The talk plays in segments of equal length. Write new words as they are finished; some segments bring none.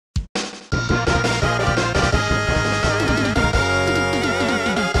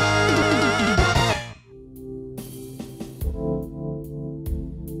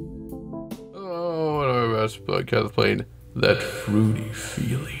cosplaying that fruity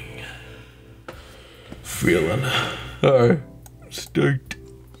feeling. Feeling. Alright. Stoked.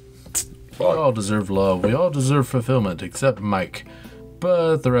 We all deserve love. We all deserve fulfillment, except Mike.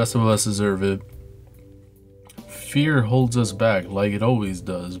 But the rest of us deserve it. Fear holds us back like it always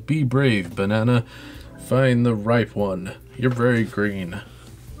does. Be brave, banana. Find the ripe one. You're very green.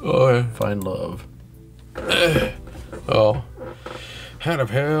 Oh, Find love. oh. How the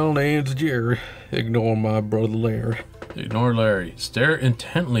hell name's Jerry? Ignore my brother Larry. Ignore Larry. Stare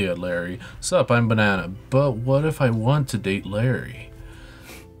intently at Larry. Sup, I'm Banana. But what if I want to date Larry?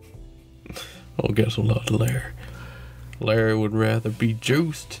 Oh, guess we'll love Larry. Larry would rather be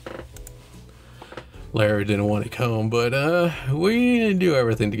juiced. Larry didn't want to come, but we do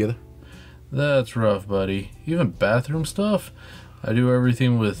everything together. That's rough, buddy. Even bathroom stuff? I do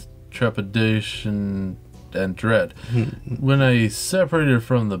everything with trepidation and dread. When I separated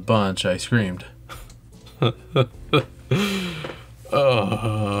from the bunch, I screamed. That's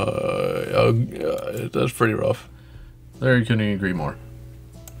pretty rough. Larry couldn't agree more.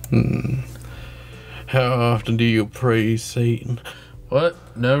 How often do you praise Satan? What?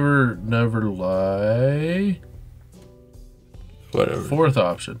 Never lie. Whatever. Fourth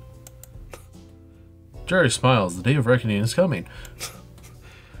option. Jerry smiles. The day of reckoning is coming.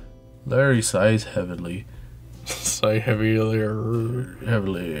 Larry sighs heavily. Sigh heavily.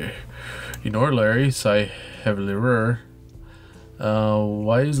 Heavily. Ignore Larry. Sigh heavily.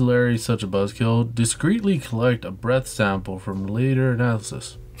 Why is Larry such a buzzkill? Discreetly collect a breath sample from later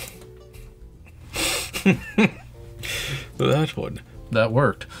analysis. That one. That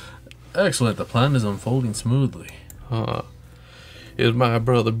worked. Excellent. The plan is unfolding smoothly. Is my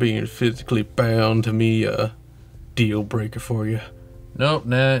brother being physically bound to me a deal breaker for you? Nope,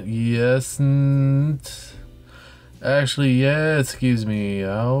 Nat. Yes. Actually, yeah, excuse me.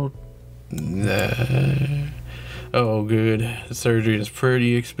 Out. Nah. Oh, good. The surgery is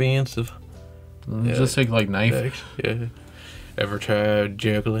pretty expensive. Just take like knife. Yeah. Ever tried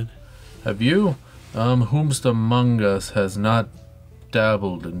juggling? Have you? Whomst among us has not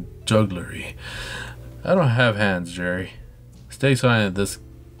dabbled in jugglery? I don't have hands, Jerry. Stay silent. This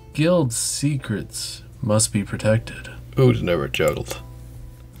guild's secrets must be protected. Who's never juggled?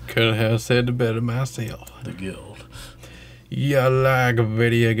 Couldn't have said it better myself. The guild. You like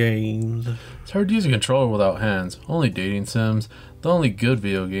video games? It's hard to use a controller without hands. Only dating sims. The only good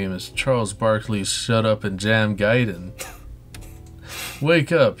video game is Charles Barkley's Shut Up and Jam Gaiden.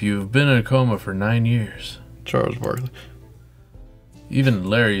 Wake up, you've been in a coma for 9 years. Charles Barkley. Even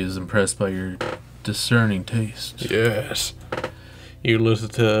Larry is impressed by your discerning taste. Yes. You listen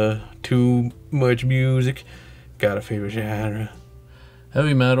to too much music? Got a favorite genre?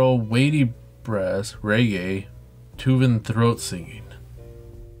 Heavy metal, weighty brass, reggae, Tuvan throat singing.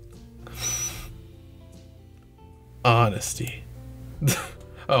 Honesty.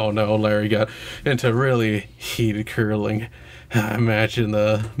 Oh no, Larry got into really heated curling. I imagine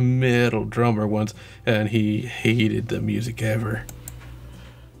the metal drummer once, and he hated the music ever.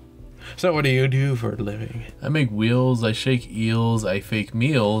 So what do you do for a living? I make wheels, I shake eels, I fake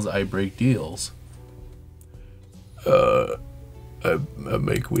meals, I break deals. I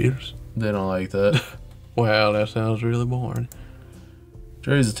make wheels. They don't like that. Wow, that sounds really boring.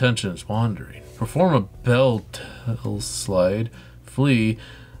 Jerry's attention is wandering. Perform a bell slide. Flee.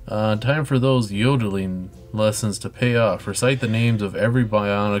 Time for those yodeling lessons to pay off. Recite the names of every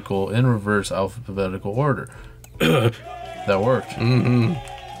bionicle in reverse alphabetical order. That worked.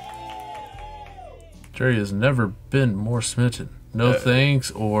 Jerry has never been more smitten. No thanks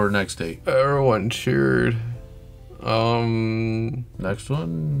or next date. Everyone cheered. Next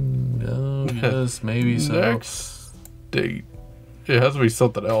one? No, yes, maybe so. Next date. It has to be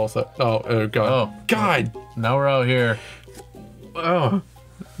something else. Oh, God. Oh. God! Now we're out here. Oh.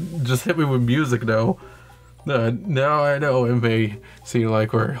 Just hit me with music, though. Now I know it may seem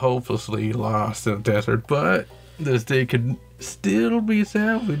like we're hopelessly lost in the desert, but this day could still be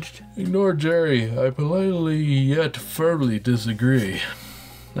salvaged. Ignore Jerry. I politely yet firmly disagree.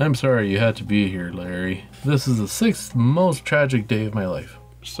 I'm sorry you had to be here, Larry. This is the 6th most tragic day of my life.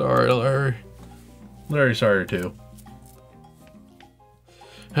 Sorry, Larry. Larry's sorry too.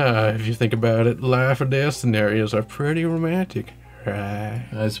 If you think about it, life and death scenarios are pretty romantic, right?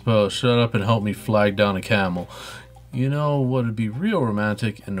 I suppose. Shut up and help me flag down a camel. You know what would be real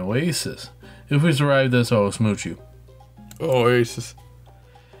romantic? An oasis. If we survive this, I'll smooch you. Oasis.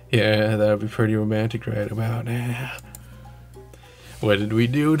 Yeah, that would be pretty romantic right about now. What did we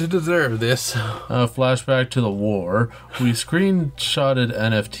do to deserve this? Flashback to the war. We screenshotted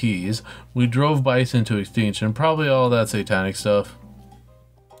NFTs. We drove bikes into extinction. Probably all that satanic stuff.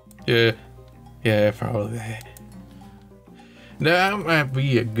 Yeah, probably that. Now might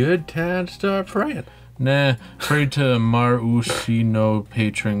be a good time to start praying. Nah, pray to Mar Ushino,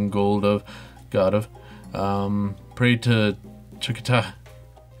 patron god of. Pray to Chikata,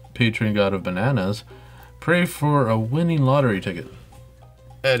 patron god of bananas. Pray for a winning lottery ticket.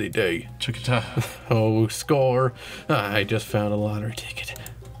 Any day. Chikata. Oh, score. I just found a lottery ticket.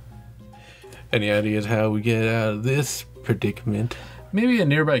 Any ideas how we get out of this predicament? Maybe a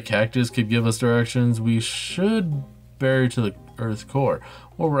nearby cactus could give us directions. We should bury to the Earth's core.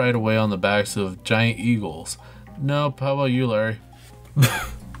 We'll ride away on the backs of giant eagles. Nope, how about you, Larry?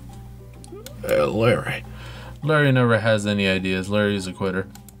 Larry. Larry never has any ideas. Larry's a quitter.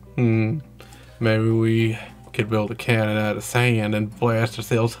 Maybe we could build a cannon out of sand and blast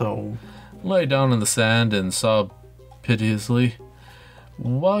ourselves home. Lay down in the sand and sob piteously.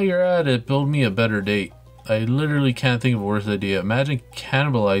 While you're at it, build me a better date. I literally can't think of a worse idea. Imagine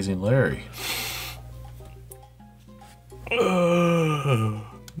cannibalizing Larry.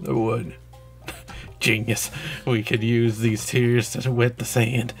 The wood. Genius. We could use these tears to wet the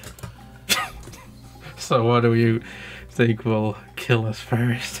sand. So what do you think will kill us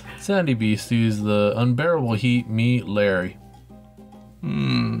first? Sandy beasties, the unbearable heat, me, Larry.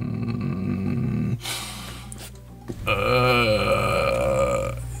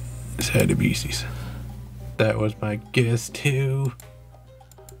 Sandy beasties. That was my guess too.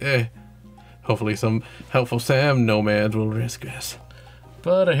 Hopefully some helpful Sam nomads will rescue us.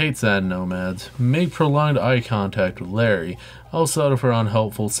 But I hate sand nomads. Make prolonged eye contact with Larry. I'll settle for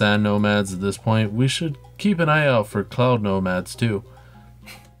unhelpful sand nomads at this point. We should keep an eye out for cloud nomads too.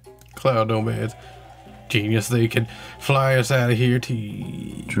 Cloud nomads. Genius, they could fly us out of here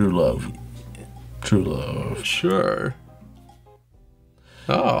to... True love. True love. Sure.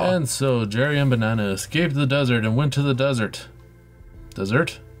 Oh. And so Jerry and Banana escaped the desert and went to the desert.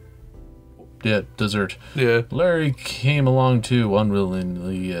 Desert? Yeah, desert. Yeah. Larry came along too,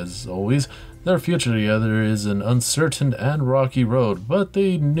 unwillingly as always. Their future together is an uncertain and rocky road, but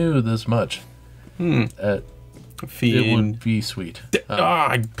they knew this much. It would be sweet.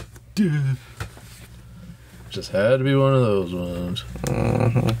 Just had to be one of those ones.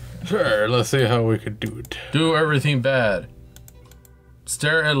 Sure, let's see how we could do it. Do everything bad.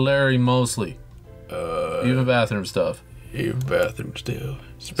 Stare at Larry mostly. Even bathroom stuff. Even bathroom stuff.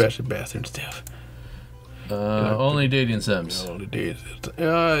 Especially bathroom stuff. Only dating sims. Only dating sims.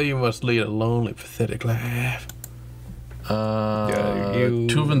 You must lead a lonely, pathetic life.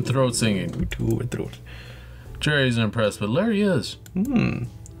 Tube and throat singing. Tube and throat. Jerry's impressed, but Larry is.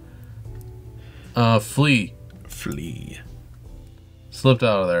 Flee. Flee. Slipped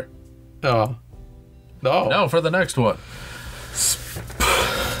out of there. Oh. No. Now for the next one.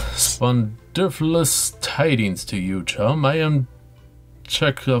 Spondiflous tidings to you, chum. I am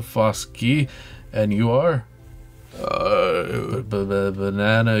Tchaikovsky, and you are?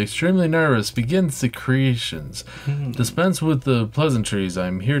 Banana, extremely nervous, begins secretions. Dispense with the pleasantries.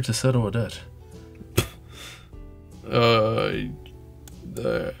 I'm here to settle a debt.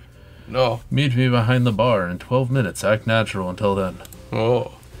 No. Meet me behind the bar in 12 minutes. Act natural until then.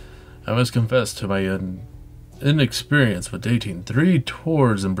 Oh. I must confess to my inexperience with dating. 3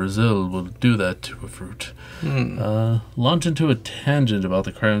 tours in Brazil will do that to a fruit. Launch into a tangent about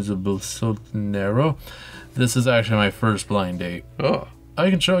the crimes of Bolsonaro. This is actually my first blind date. Oh. I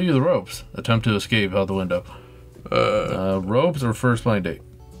can show you the ropes. Attempt to escape out the window. Ropes or first blind date?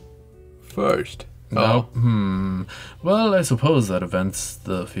 First. No. Well, I suppose that events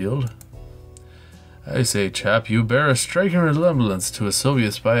the field. I say, chap, you bear a striking resemblance to a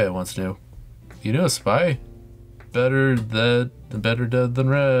Soviet spy I once knew. You knew a spy? Better dead than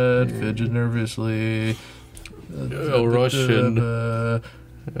red. Fidget nervously. Russian.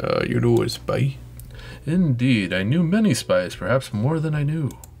 You knew a spy? Indeed, I knew many spies, perhaps more than I knew.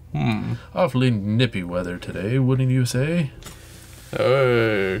 Awfully nippy weather today, wouldn't you say?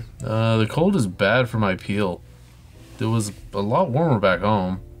 The cold is bad for my peel. It was a lot warmer back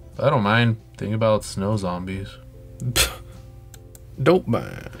home. I don't mind. Think about snow zombies. Don't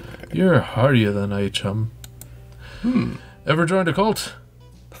mind. You're hardier than I, chum. Ever joined a cult?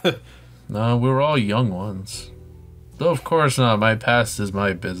 No, we were all young ones. Though of course not. My past is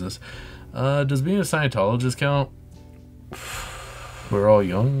my business. Does being a Scientologist count? We're all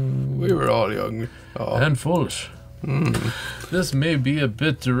young. We were all young. And foolish. This may be a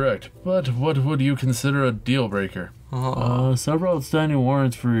bit direct, but what would you consider a deal breaker? Several outstanding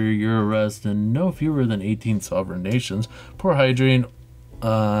warrants for your arrest and no fewer than 18 sovereign nations. Poor hygiene,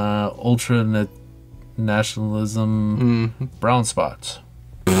 ultra nationalism, brown spots.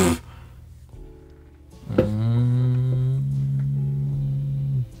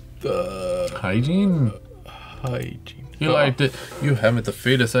 The Hygiene? hygiene. You liked it. You haven't the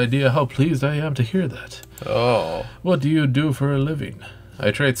faintest idea how pleased I am to hear that. Oh. What do you do for a living? I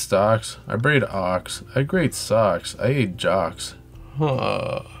trade stocks. I braid ox. I grate socks. I ate jocks.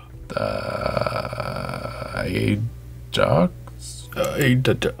 Huh. I ate jocks?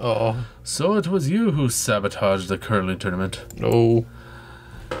 Oh. So it was you who sabotaged the curling tournament. No.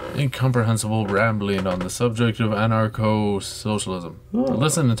 Incomprehensible rambling on the subject of anarcho-socialism.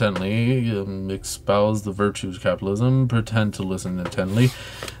 Listen intently, espouse the virtues of capitalism, pretend to listen intently.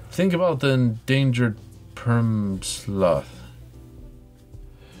 Think about the endangered perm sloth.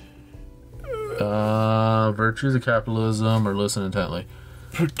 Virtues of capitalism or listen intently.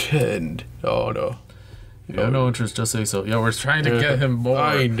 Pretend. Oh, no. If you have no interest, just say so. Yeah, we're trying to get him more.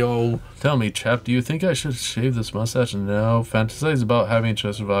 I know. Tell me, chap, do you think I should shave this mustache? No, fantasize about having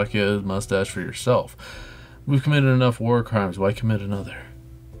Czechoslovakia's mustache for yourself. We've committed enough war crimes. Why commit another?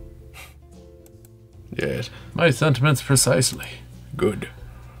 Yes. My sentiments precisely. Good.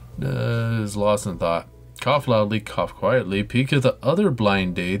 Is lost in thought. Cough loudly, cough quietly, peek at the other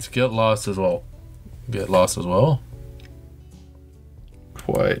blind dates, get lost as well. Get lost as well?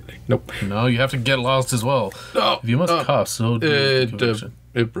 Quietly. Nope. No, you have to get lost as well. No. If you must cough, so do the conviction.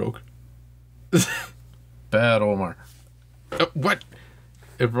 It broke. Bad, Omar. What?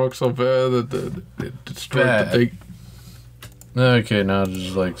 It broke so bad that it destroyed Bad. the thing. Okay, now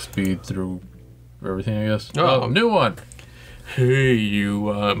just like speed through everything, I guess. Oh. New one. Hey, you,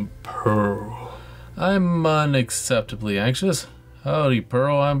 I'm Pearl. I'm unacceptably anxious. Howdy,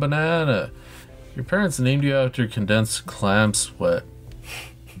 Pearl, I'm Banana. Your parents named you after condensed clam sweat.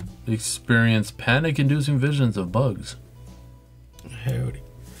 Experience panic-inducing visions of bugs. Howdy.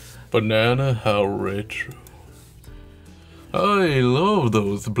 Banana, how retro. I love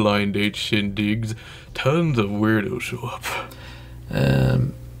those blind date shindigs. Tons of weirdos show up.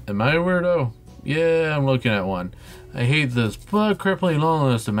 Am I a weirdo? Yeah, I'm looking at one. I hate this, but crippling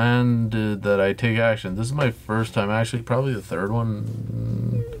loneliness demanded that I take action. This is my first time, actually, probably the third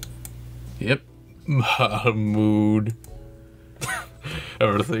one. Yep. Mahmood.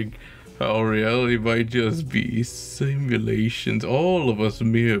 Ever think how reality might just be simulations, all of us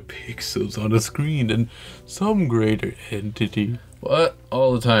mere pixels on a screen and some greater entity. What?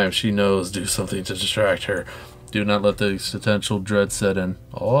 All the time. She knows. Do something to distract her. Do not let the existential dread set in.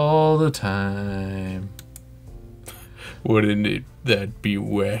 All the time. Wouldn't that be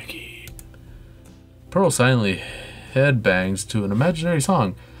wacky? Pearl silently headbangs to an imaginary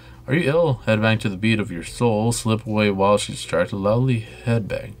song. Are you ill? Headbang to the beat of your soul. Slip away while she starts to loudly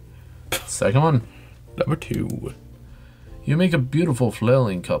headbang. Second one. Number 2. You make a beautiful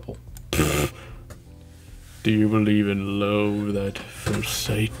flailing couple. Do you believe in love at first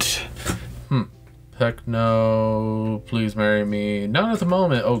sight? Heck no. Please marry me. Not at the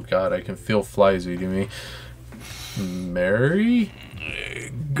moment. Oh god, I can feel flies eating me. Marry?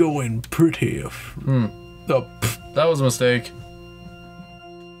 Going pretty. Oh, That was a mistake.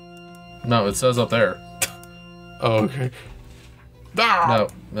 No, it says up there. oh, okay. Ah!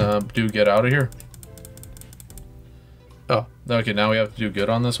 No, do get out of here. Oh, Okay, now we have to do good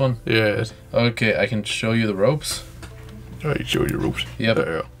on this one. yes. Okay, I can show you the ropes. Alright, show your ropes. Yep. There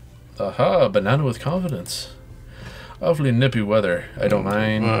you go. Aha, banana with confidence. Awfully nippy weather. I don't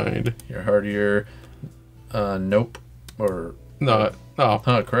mind. You're hardier. Nope. Or No. Oh,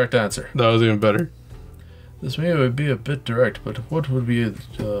 correct answer. that was even better. This may be a bit direct, but what would be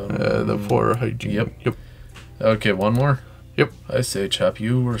The 4 hygiene. Yep. Okay, one more. Yep. I say, chap,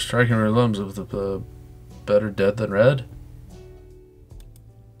 you were striking your limbs with a better dead than red.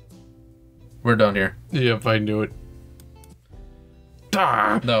 We're done here. Yep, I knew it.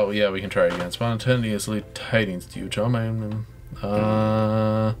 Ah! No, yeah, we can try it again. Spontaneously tidings to you, John.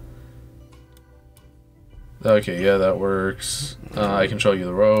 Okay, yeah, that works. I can show you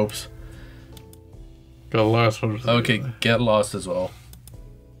the ropes. Got the last one. Okay, get lost as well.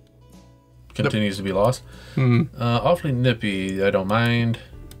 Continues to be lost. Awfully nippy, I don't mind.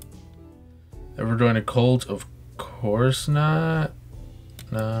 Ever join a cult? Of course not.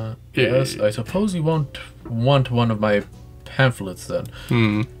 Nah. Yes, I suppose you won't want one of my pamphlets then.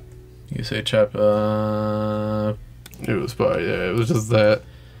 You say, chap, It was probably, yeah, it was just that.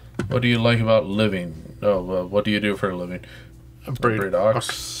 what do you like about living? Oh, what do you do for a living? Braid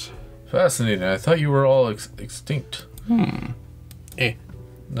ox. Fascinating. I thought you were all extinct.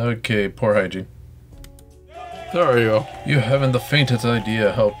 Okay, poor hygiene. There you go. You haven't the faintest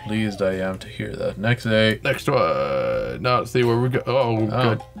idea how pleased I am to hear that. Next day. Next one. Now let's see where we go. Oh,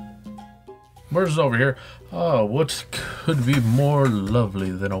 good. Where's over here? Oh, what could be more lovely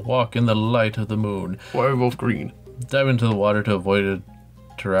than a walk in the light of the moon? Why are we both green? Dive into the water to avoid a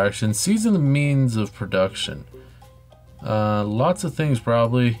interaction. Season the means of production. Lots of things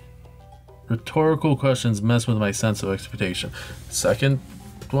probably. Rhetorical questions mess with my sense of expectation. Second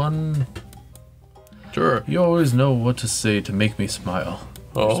one. Sure. You always know what to say to make me smile.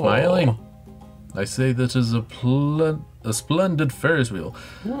 You're smiling? I say this is a splendid Ferris wheel.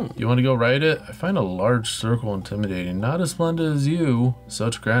 You want to go ride it? I find a large circle intimidating. Not as splendid as you.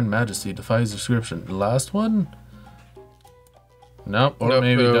 Such grand majesty defies description. The last one? Nope. Or Nope,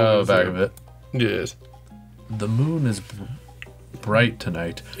 maybe the back of it. Yes. The moon is bright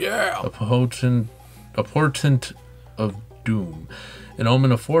tonight. Yeah. A portent of doom. An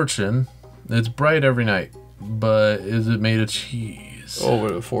omen of fortune. It's bright every night. But is it made of cheese? Oh,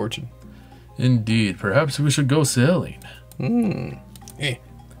 what a fortune. Indeed. Perhaps we should go sailing. Eh.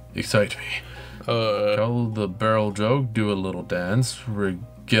 Excite me. Tell the barrel joke, do a little dance,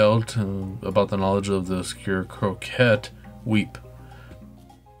 regale about the knowledge of the obscure croquette, weep.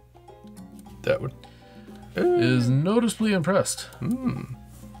 That would. Is noticeably impressed. Do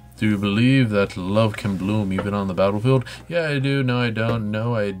you believe that love can bloom even on the battlefield? Yeah, I do. No, I don't.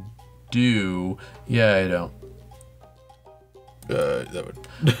 No, I do. Yeah, I don't. That would.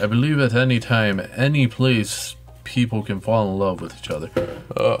 I believe at any time, any place, people can fall in love with each other.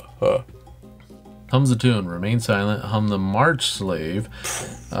 Hums the tune, remain silent, hum the March Slave,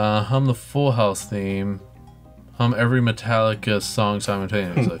 hum the Full House theme, hum every Metallica song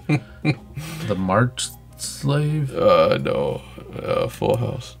simultaneously. The March Slave? No. Full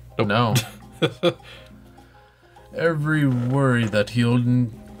House. Nope. No. Ever worry that you'll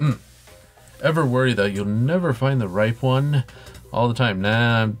never find the ripe one? All the time.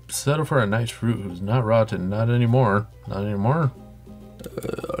 Nah, settle for a nice fruit who's not rotten. Not anymore. Not anymore.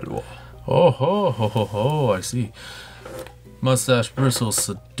 Oh ho ho ho ho! I see. Mustache bristles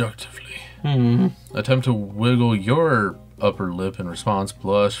seductively. Attempt to wiggle your upper lip in response.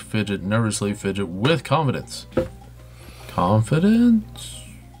 Blush, fidget nervously, fidget with confidence. Confidence?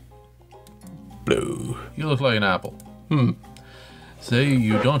 Blue. You look like an apple. Say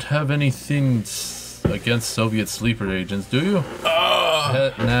you don't have anything against Soviet sleeper agents, do you?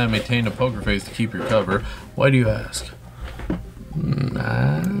 Nah, maintain a poker face to keep your cover. Why do you ask?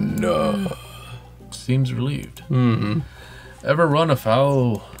 No. Seems relieved. Ever run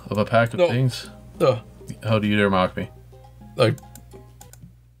afoul of a pack of things? How do you dare mock me? Like.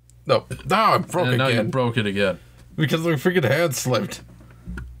 No. Now I broke And it now you again. broke it again. Because my freaking hand slipped.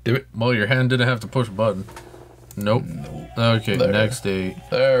 Damn it. Well, your hand didn't have to push a button. Nope. Okay, There. next date.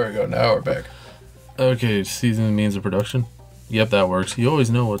 There we go. Now we're back. Okay, season the means of production. Yep, that works. You always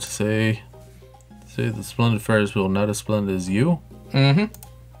know what to say. Say the splendid Ferris wheel, not as splendid as you.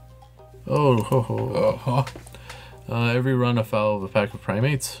 Oh, ho, ho. Every run afoul of a pack of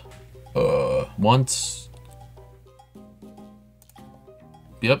primates. Once.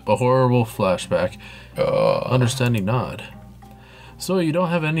 Yep, a horrible flashback. Understanding nod. So you don't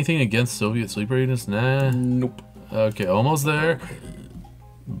have anything against Soviet sleeper agents? Nah. Nope. Okay, almost there.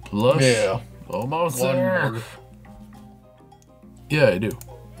 Blush. Yeah. Almost One there. more. Yeah, I do.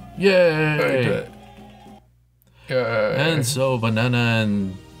 Yay! And so Banana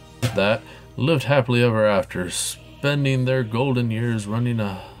and that lived happily ever after, spending their golden years running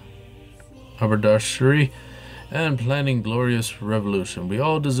a haberdashery and planning glorious revolution. We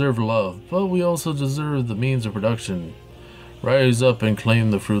all deserve love, but we also deserve the means of production. Rise up and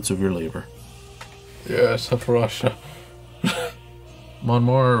claim the fruits of your labor. Yes, that's Russia. One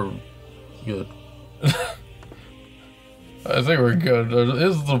more. Good. I think we're good. There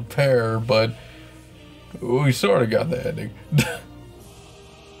is the pear, but we sort of got the ending.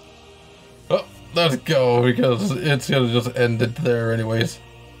 Oh, let's go, because it's going to just end it there anyways.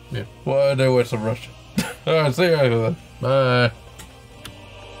 Yeah. Why do with some Russia? Alright, see you guys then. Bye.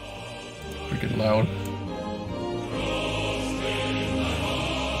 Freaking loud.